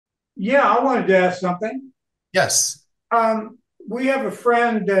Yeah, I wanted to ask something. Yes. Um, we have a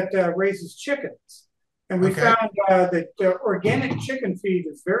friend that raises chickens, and we Okay. found that organic chicken feed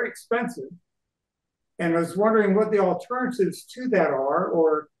is very expensive. And I was wondering what the alternatives to that are,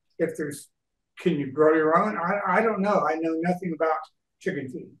 or if there's, can you grow your own? I don't know. I know nothing about chicken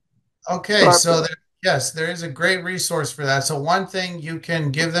feed. Okay. So yes, there is a great resource for that. So one thing you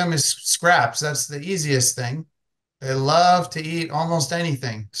can give them is scraps. That's the easiest thing. They love to eat almost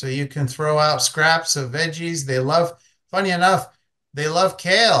anything. So you can throw out scraps of veggies. Funny enough, they love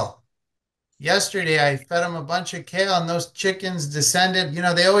kale. Yesterday, I fed them a bunch of kale, and those chickens descended.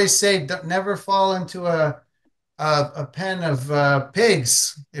 They always say don't never fall into a pen of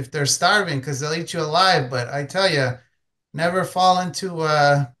pigs if they're starving because they'll eat you alive. But I tell you, never fall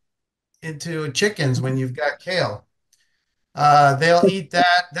into chickens when you've got kale. They'll eat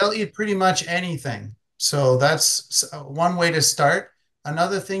that. They'll eat pretty much anything. So that's one way to start.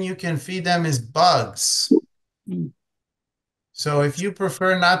 Another thing you can feed them is bugs. So if you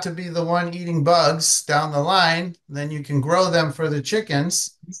prefer not to be the one eating bugs down the line, then you can grow them for the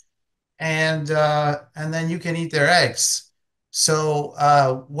chickens, and then you can eat their eggs.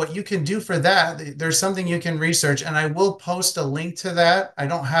 So what you can do for that, there's something you can research, and I will post a link to that. I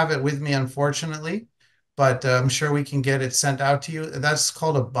don't have it with me, unfortunately, but I'm sure we can get it sent out to you. That's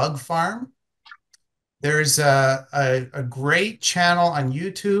called a bug farm. There's a great channel on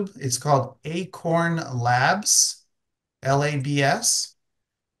YouTube. It's called Acorn Labs, Labs.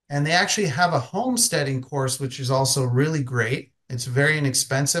 And they actually have a homesteading course, which is also really great. It's very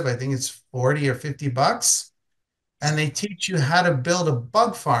inexpensive. I think it's 40 or 50 bucks. And they teach you how to build a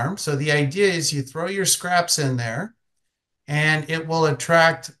bug farm. So the idea is you throw your scraps in there and it will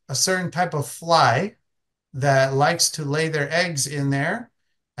attract a certain type of fly that likes to lay their eggs in there.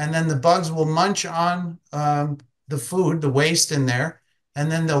 And then the bugs will munch on the food, the waste in there,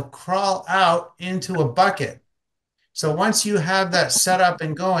 and then they'll crawl out into a bucket. So once you have that set up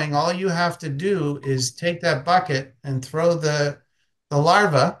and going, all you have to do is take that bucket and throw the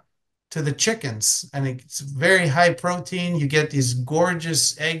larva to the chickens. And it's very high protein. You get these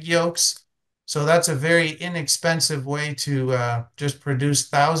gorgeous egg yolks. So that's a very inexpensive way to just produce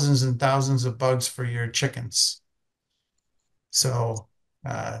thousands and thousands of bugs for your chickens. So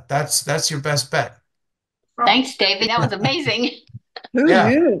that's your best bet. Oh, Thanks, David. That was amazing. Who Yeah,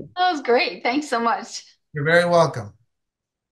 knew? That was great. Thanks so much. you're very welcome.